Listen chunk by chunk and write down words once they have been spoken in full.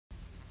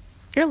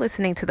You're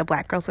listening to the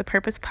Black Girls with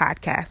Purpose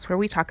podcast, where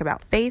we talk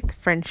about faith,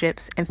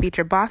 friendships, and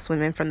feature boss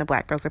women from the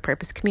Black Girls with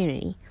Purpose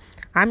community.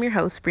 I'm your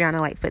host,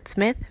 Brianna Lightfoot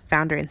Smith,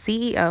 founder and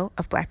CEO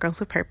of Black Girls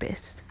with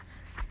Purpose.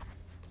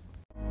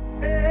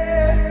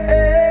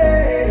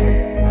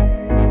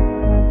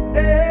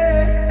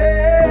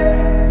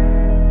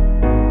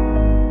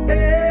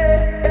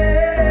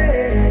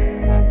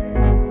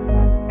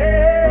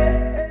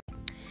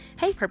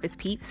 Hey, Purpose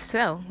Peeps.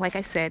 So, like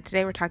I said,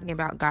 today we're talking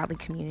about godly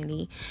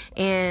community,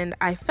 and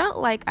I felt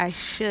like I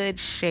should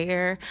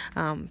share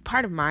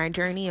part of my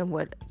journey and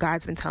what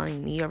God's been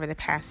telling me over the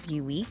past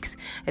few weeks.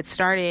 It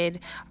started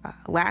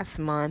last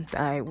month.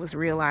 I was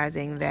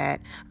realizing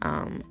that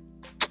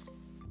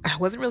I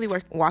wasn't really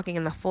walking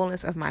in the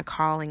fullness of my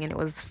calling, and it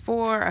was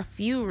for a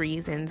few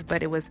reasons,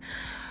 but it was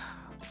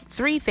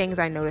three things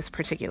I noticed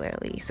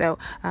particularly. So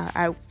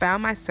I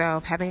found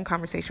myself having a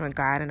conversation with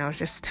God, and I was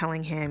just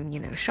telling him,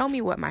 show me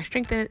what my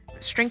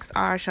strengths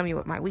are, show me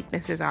what my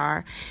weaknesses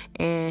are.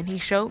 And he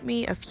showed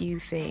me a few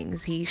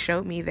things. He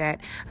showed me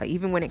that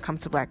even when it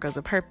comes to Black Girls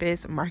with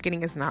Purpose,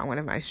 marketing is not one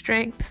of my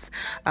strengths.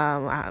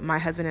 My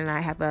husband and I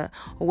have a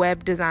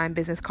web design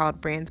business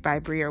called Brands by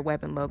Bree, or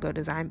web and logo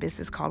design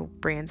business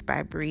called Brands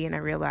by Bree. And I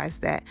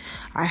realized that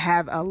I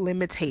have a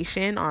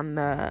limitation on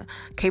the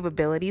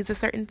capabilities of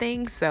certain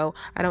things. So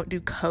I don't do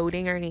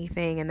coding or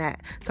anything, and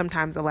that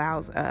sometimes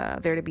allows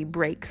there to be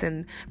breaks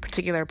in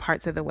particular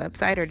parts of the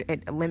website, or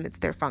it limits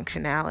their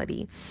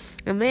functionality.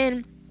 And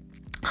then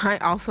I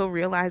also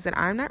realized that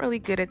I'm not really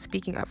good at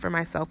speaking up for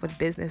myself with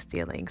business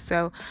dealings.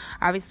 So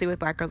obviously with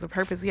Black Girls with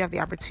Purpose, we have the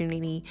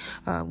opportunity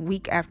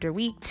week after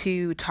week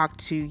to talk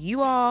to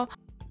you all.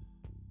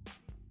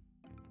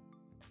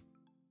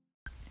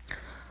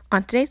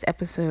 On today's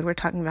episode, we're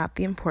talking about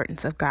the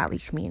importance of godly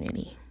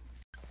community.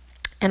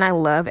 And I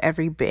love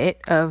every bit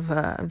of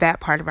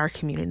that part of our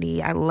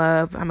community.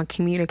 I'm a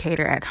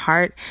communicator at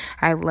heart.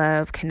 I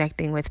love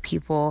connecting with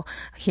people,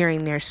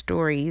 hearing their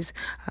stories.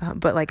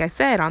 But like I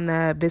said, on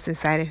the business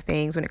side of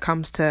things, when it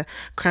comes to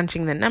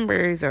crunching the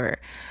numbers or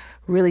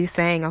really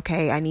saying,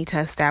 okay, I need to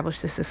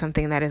establish this as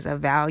something that is of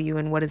value,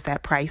 and what does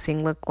that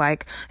pricing look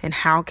like, and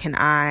how can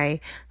I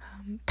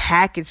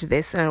package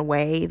this in a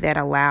way that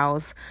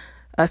allows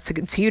us to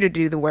continue to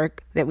do the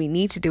work that we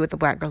need to do with the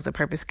Black Girls with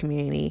Purpose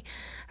community.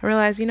 I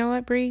realized, you know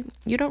what, Bree,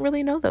 you don't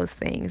really know those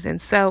things.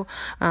 And so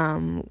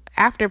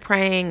after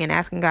praying and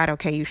asking God,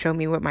 okay, you show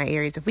me what my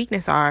areas of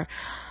weakness are,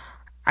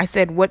 I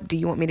said, what do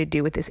you want me to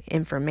do with this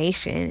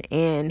information?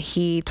 And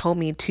he told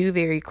me two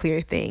very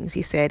clear things.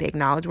 He said,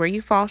 acknowledge where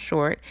you fall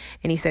short.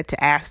 And he said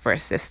to ask for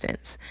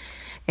assistance.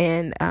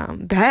 And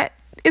that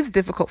is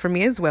difficult for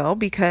me as well,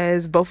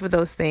 because both of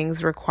those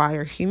things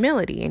require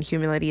humility. And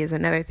humility is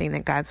another thing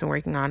that God's been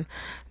working on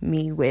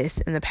me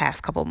with in the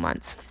past couple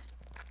months.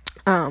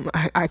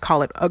 I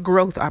call it a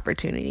growth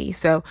opportunity.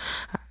 So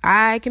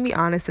I can be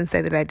honest and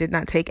say that I did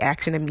not take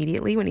action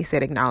immediately when he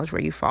said acknowledge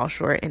where you fall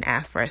short and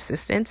ask for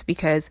assistance,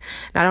 because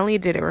not only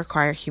did it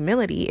require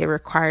humility, it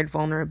required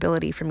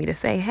vulnerability for me to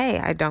say, hey,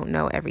 I don't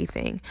know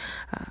everything.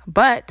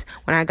 But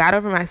when I got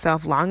over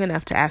myself long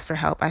enough to ask for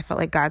help, I felt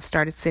like God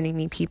started sending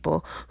me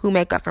people who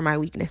make up for my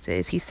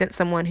weaknesses. He sent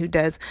someone who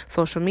does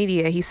social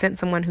media. He sent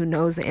someone who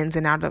knows the ins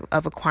and outs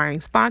of acquiring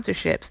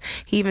sponsorships.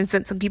 He even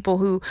sent some people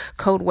who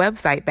code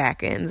website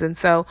backends. And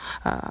so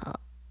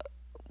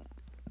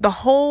the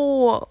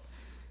whole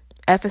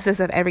emphasis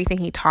of everything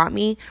he taught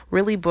me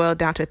really boiled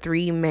down to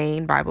three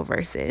main Bible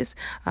verses.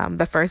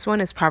 The first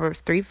one is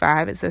Proverbs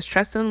 3:5. It says,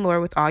 trust in the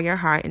Lord with all your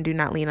heart and do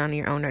not lean on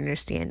your own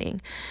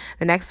understanding.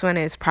 The next one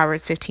is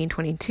Proverbs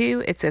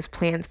 15:22. It says,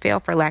 plans fail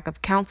for lack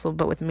of counsel,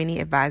 but with many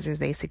advisors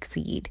they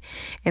succeed.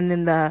 And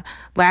then the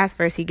last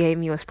verse he gave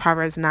me was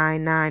Proverbs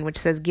 9:9, which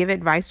says, give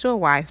advice to a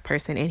wise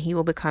person and he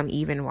will become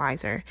even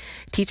wiser.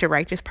 Teach a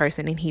righteous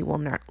person and he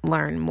will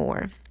learn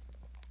more.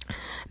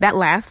 That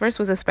last verse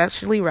was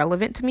especially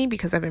relevant to me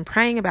because I've been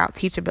praying about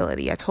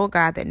teachability. I told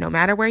God that no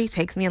matter where he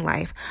takes me in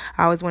life,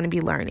 I always want to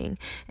be learning.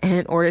 And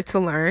in order to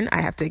learn,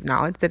 I have to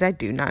acknowledge that I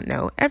do not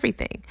know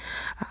everything.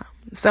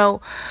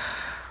 So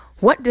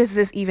what does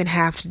this even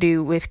have to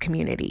do with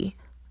community?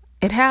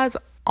 It has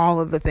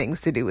all of the things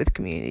to do with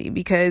community,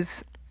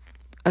 because,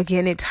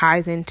 again, it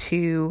ties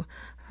into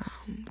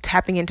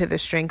tapping into the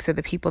strengths of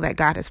the people that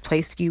God has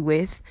placed you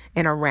with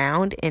and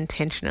around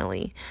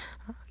intentionally.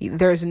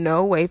 There's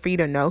no way for you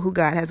to know who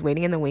God has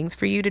waiting in the wings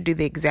for you to do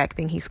the exact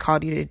thing he's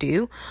called you to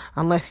do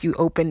unless you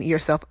open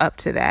yourself up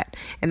to that.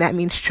 And that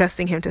means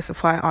trusting him to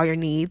supply all your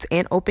needs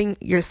and opening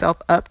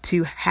yourself up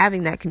to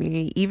having that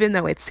community, even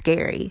though it's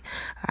scary.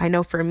 I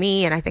know for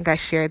me, and I think I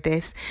shared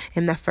this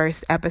in the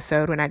first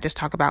episode when I just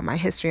talked about my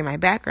history and my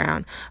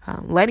background,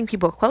 letting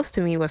people close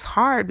to me was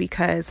hard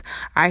because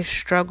I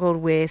struggled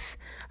with,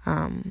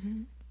 I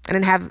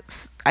didn't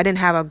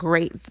have a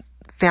great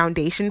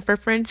foundation for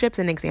friendships,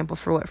 an example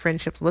for what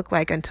friendships look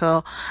like,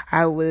 until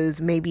I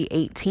was maybe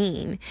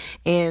 18.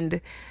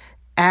 And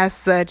as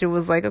such, it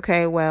was like,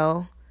 okay,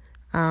 well,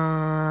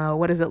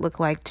 what does it look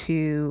like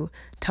to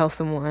tell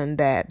someone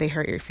that they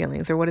hurt your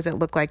feelings? Or what does it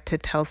look like to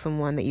tell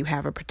someone that you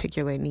have a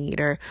particular need?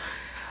 Or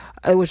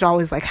it was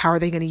always like, how are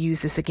they going to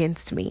use this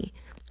against me?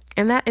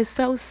 And that is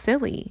so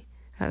silly.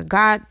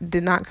 God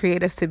did not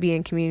create us to be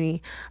in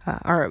community,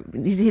 or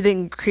he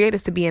didn't create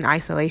us to be in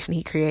isolation.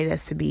 He created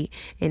us to be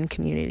in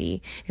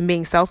community. And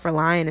being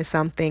self-reliant is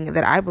something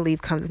that I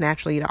believe comes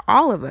naturally to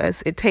all of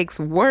us. It takes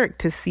work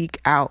to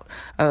seek out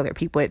other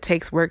people. It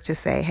takes work to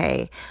say,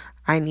 hey,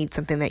 I need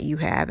something that you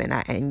have,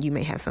 and you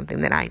may have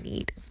something that I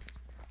need.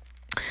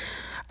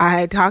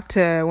 I talked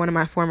to one of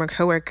my former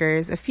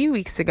coworkers a few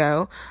weeks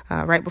ago,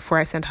 right before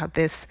I sent out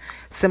this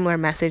similar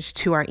message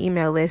to our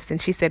email list.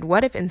 And she said,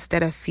 what if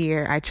instead of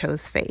fear, I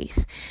chose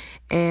faith?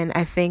 And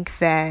I think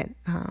that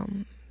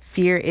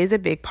fear is a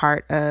big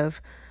part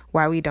of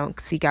why we don't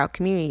seek out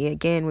community.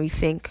 Again, we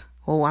think,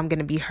 oh, I'm going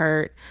to be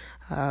hurt.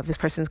 This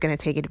person's going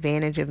to take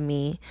advantage of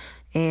me.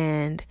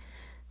 And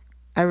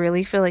I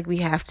really feel like we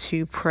have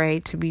to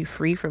pray to be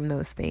free from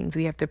those things.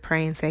 We have to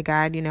pray and say,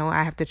 God,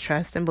 I have to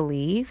trust and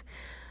believe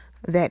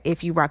that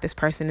if you brought this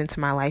person into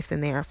my life,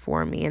 then they are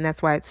for me. And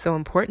that's why it's so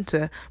important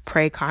to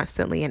pray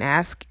constantly and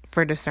ask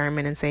for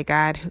discernment and say,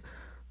 God,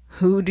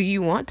 who do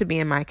you want to be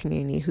in my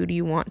community? Who do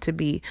you want to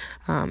be,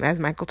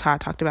 as Michael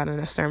Todd talked about in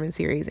a sermon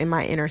series, in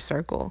my inner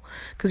circle?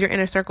 Because your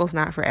inner circle is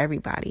not for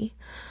everybody.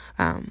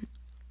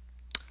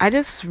 I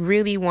just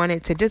really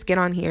wanted to just get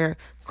on here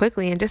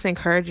quickly and just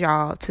encourage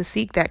y'all to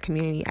seek that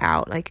community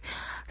out. Like,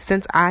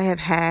 since I have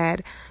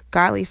had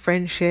godly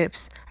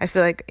friendships, I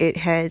feel like it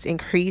has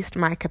increased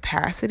my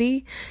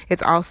capacity.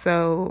 It's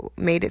also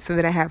made it so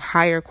that I have a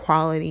higher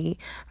quality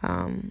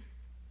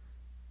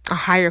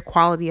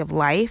of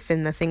life,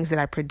 and the things that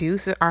I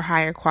produce are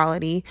higher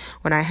quality.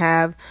 When I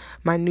have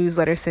my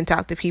newsletter sent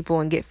out to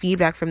people and get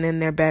feedback from them,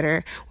 they're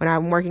better. When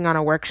I'm working on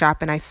a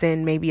workshop and I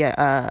send maybe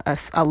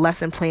a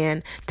lesson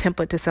plan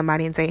template to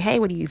somebody and say, hey,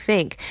 what do you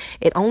think?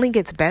 It only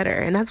gets better.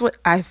 And that's what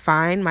I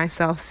find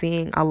myself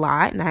seeing a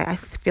lot. And I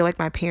feel like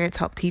my parents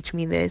helped teach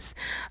me this.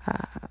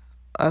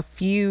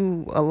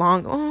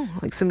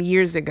 Some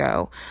years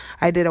ago,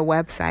 I did a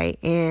website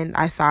and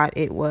I thought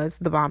it was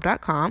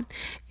thebomb.com,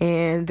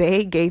 and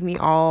they gave me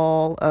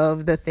all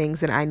of the things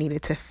that I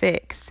needed to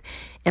fix.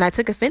 And I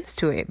took offense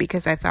to it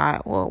because I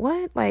thought, well,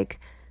 what? Like,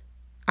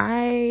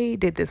 I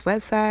did this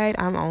website.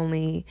 I'm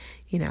only,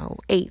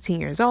 18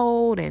 years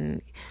old,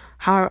 and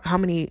how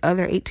many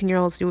other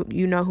 18-year-olds do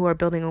you know who are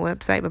building a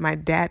website? But my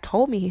dad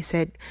told me, he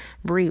said,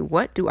 Bree,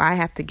 what do I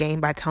have to gain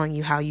by telling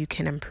you how you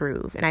can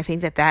improve? And I think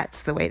that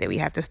that's the way that we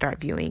have to start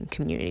viewing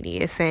community,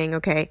 is saying,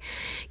 okay,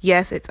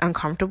 yes, it's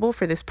uncomfortable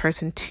for this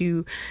person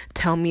to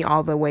tell me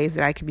all the ways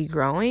that I could be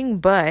growing,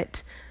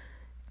 but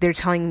they're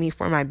telling me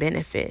for my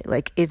benefit.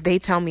 Like, if they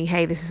tell me,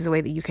 hey, this is the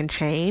way that you can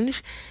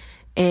change,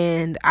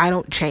 and I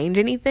don't change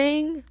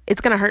anything,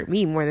 it's going to hurt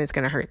me more than it's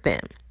going to hurt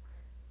them.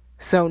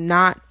 So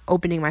not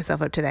opening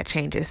myself up to that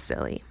change is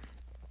silly.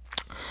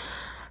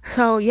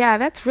 So yeah,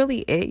 that's really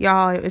it,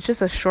 y'all. It's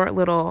just a short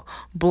little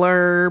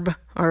blurb,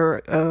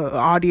 or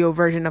audio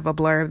version of a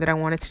blurb that I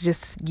wanted to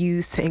just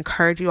use to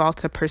encourage you all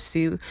to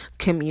pursue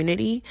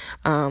community.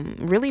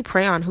 Really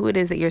pray on who it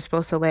is that you're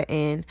supposed to let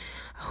in,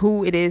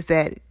 who it is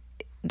that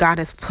God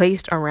has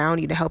placed around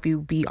you to help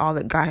you be all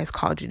that God has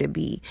called you to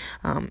be.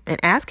 And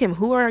ask him,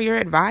 who are your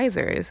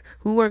advisors?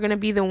 Who are going to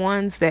be the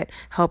ones that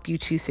help you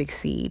to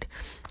succeed?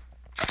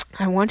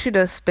 I want you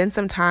to spend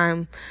some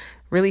time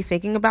really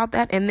thinking about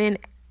that, and then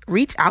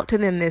reach out to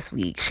them this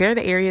week. Share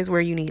the areas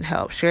where you need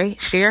help.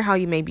 Share how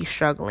you may be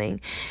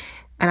struggling.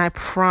 And I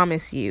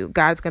promise you,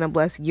 God's going to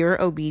bless your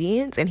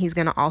obedience, and he's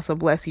going to also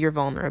bless your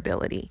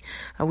vulnerability.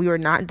 We were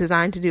not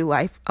designed to do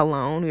life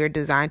alone. We are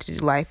designed to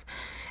do life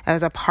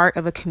as a part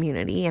of a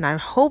community. And I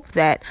hope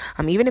that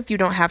even if you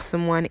don't have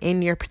someone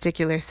in your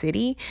particular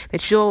city,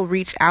 that you'll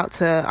reach out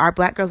to our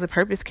Black Girls with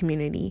Purpose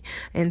community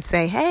and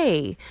say,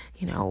 hey,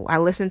 I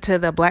listened to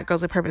the Black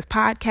Girls with Purpose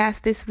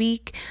podcast this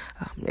week.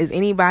 Is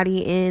anybody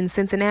in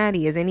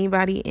Cincinnati? Is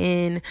anybody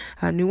in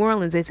New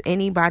Orleans? Is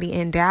anybody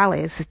in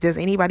Dallas? Does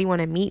anybody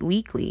want to meet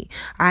weekly?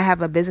 I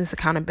have a business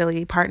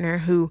accountability partner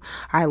who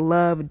I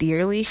love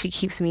dearly. She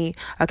keeps me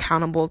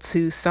accountable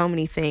to so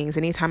many things.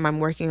 Anytime I'm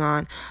working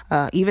on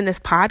even this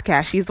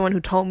podcast, she's the one who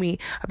told me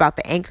about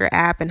the Anchor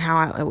app and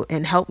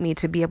and helped me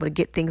to be able to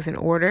get things in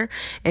order.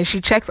 And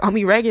she checks on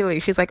me regularly.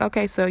 She's like,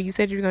 okay, so you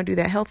said you're going to do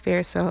that health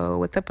fair. So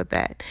what's up with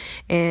that?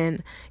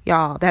 And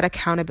y'all, that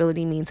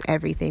accountability means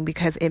everything,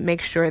 because it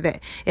makes sure that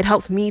it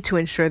helps me to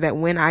ensure that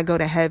when I go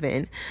to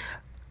heaven,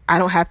 I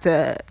don't have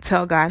to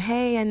tell God,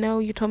 hey, I know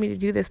you told me to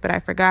do this, but I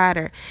forgot.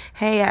 Or,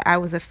 hey, I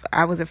was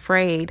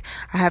afraid.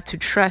 I have to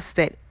trust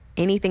that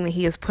anything that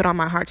he has put on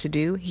my heart to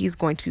do, he's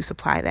going to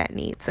supply that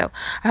need. So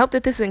I hope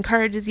that this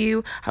encourages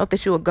you. I hope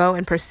that you will go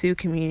and pursue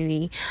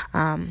community.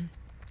 And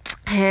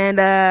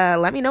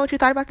let me know what you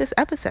thought about this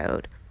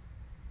episode.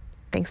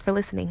 Thanks for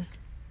listening.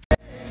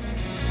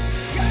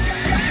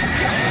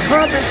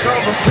 Purpose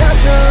over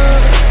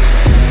pleasure.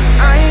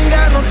 I ain't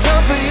got no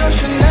time for your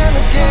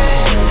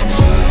shenanigans.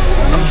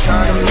 I'm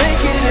trying to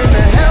make it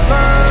into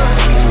heaven.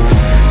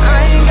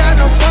 I ain't got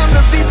no time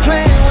to be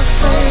playing with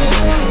fame.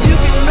 You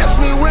can mess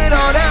me with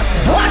all that.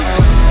 What?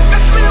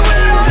 Mess me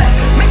with all that.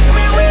 Mix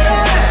me with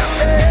all that.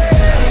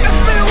 Mess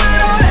me with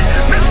all that.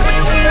 Mess me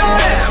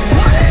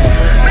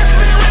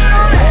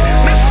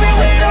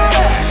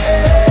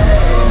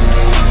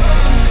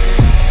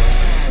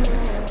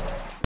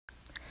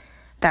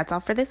That's all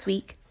for this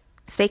week.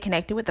 Stay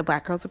connected with the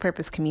Black Girls with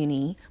Purpose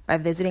community by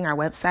visiting our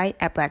website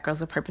at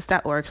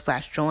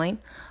blackgirlswithpurpose.org/join,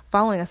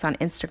 following us on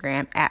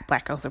Instagram at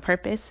Black Girls with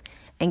Purpose,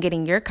 and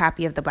getting your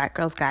copy of the Black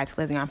Girls Guide to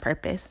Living on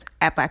Purpose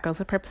at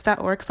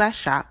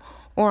blackgirlswithpurpose.org/shop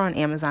or on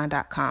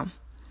Amazon.com.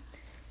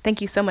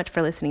 Thank you so much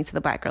for listening to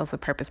the Black Girls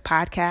with Purpose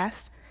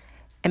podcast,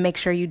 and make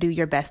sure you do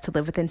your best to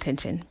live with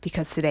intention,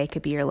 because today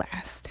could be your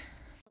last.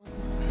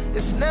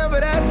 It's never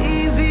that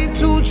easy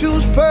to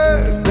choose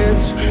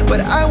purpose, but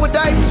I would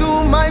die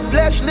to my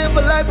flesh, live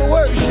a life of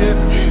worship.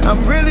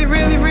 I'm really,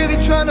 really, really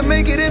trying to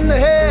make it into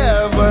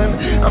heaven.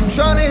 I'm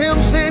trying to hear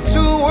him say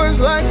 2 words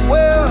like,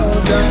 well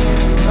done.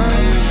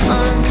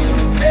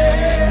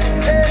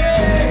 Hey,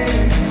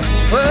 hey,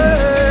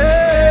 well